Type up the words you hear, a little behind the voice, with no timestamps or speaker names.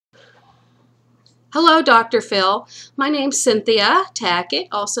Hello, Dr. Phil. My name's Cynthia Tackett,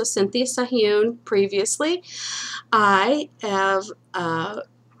 also Cynthia Sahune previously. I have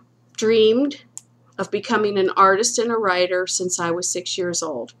dreamed of becoming an artist and a writer since I was 6 years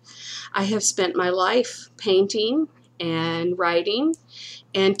old. I have spent my life painting and writing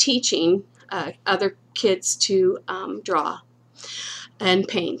and teaching other kids to draw and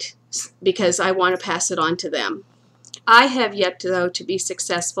paint because I want to pass it on to them. I have yet, though, to be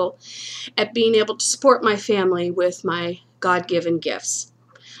successful at being able to support my family with my God-given gifts.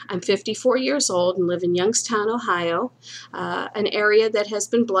 I'm 54 years old and live in Youngstown, Ohio, an area that has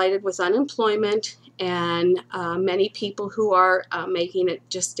been blighted with unemployment and many people who are making it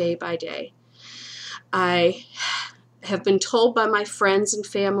just day by day. I have been told by my friends and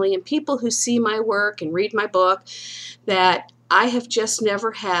family and people who see my work and read my book that I have just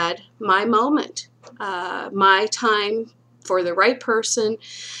never had my moment, my time for the right person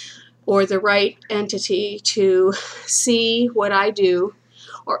or the right entity to see what I do,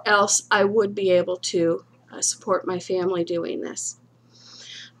 or else I would be able to support my family doing this.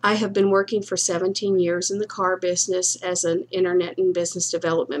 I have been working for 17 years in the car business as an internet and business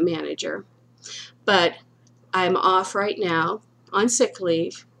development manager, but I'm off right now on sick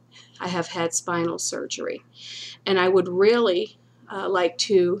leave. I have had spinal surgery, and I would really like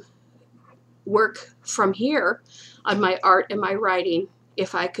to work from here on my art and my writing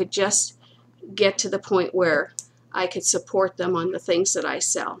if I could just get to the point where I could support them on the things that I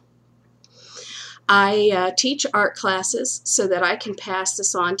sell. I teach art classes so that I can pass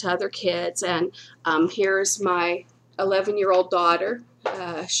this on to other kids, and here's my 11-year-old daughter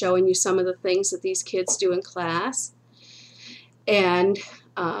showing you some of the things that these kids do in class. And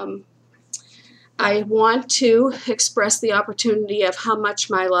I want to express the opportunity of how much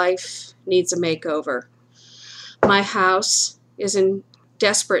my life needs a makeover. My house is in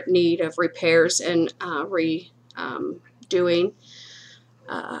desperate need of repairs and redoing.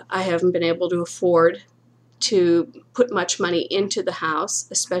 I haven't been able to afford to put much money into the house,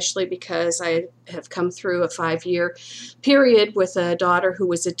 especially because I have come through a 5-year period with a daughter who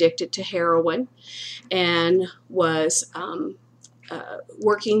was addicted to heroin and was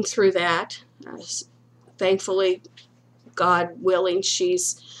working through that. Thankfully, God willing,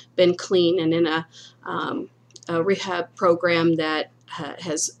 she's been clean and in a rehab program that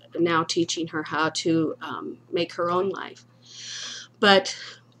has now teaching her how to make her own life. But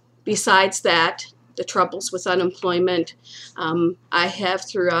besides that, the troubles with unemployment, I have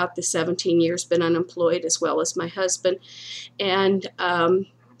throughout the 17 years been unemployed, as well as my husband, and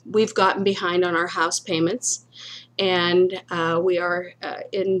we've gotten behind on our house payments, and we are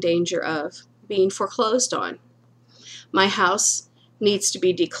in danger of being foreclosed on. My house needs to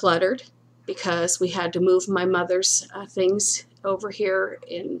be decluttered because we had to move my mother's things over here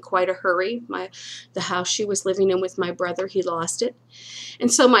in quite a hurry. The house she was living in with my brother, he lost it.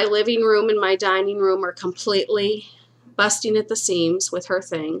 And so my living room and my dining room are completely busting at the seams with her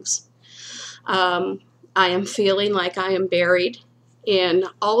things. I am feeling like I am buried in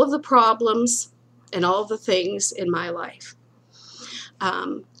all of the problems and all of the things in my life.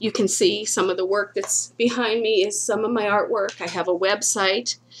 You can see some of the work that's behind me is some of my artwork. I have a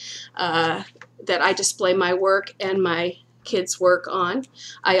website that I display my work and my kids' work on.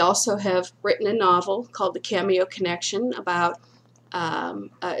 I also have written a novel called The Cameo Connection about,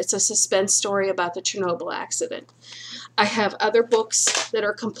 it's a suspense story about the Chernobyl accident. I have other books that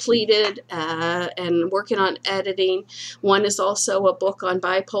are completed and working on editing. One is also a book on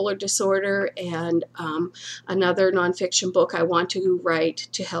bipolar disorder, and another nonfiction book I want to write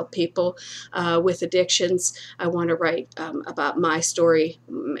to help people with addictions. I want to write about my story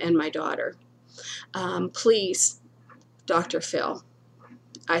and my daughter. Please, Dr. Phil,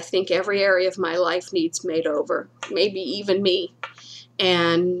 I think every area of my life needs made over, maybe even me.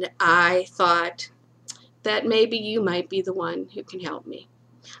 And I thought that maybe you might be the one who can help me.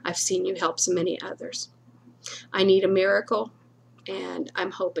 I've seen you help so many others. I need a miracle, and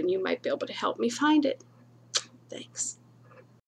I'm hoping you might be able to help me find it. Thanks.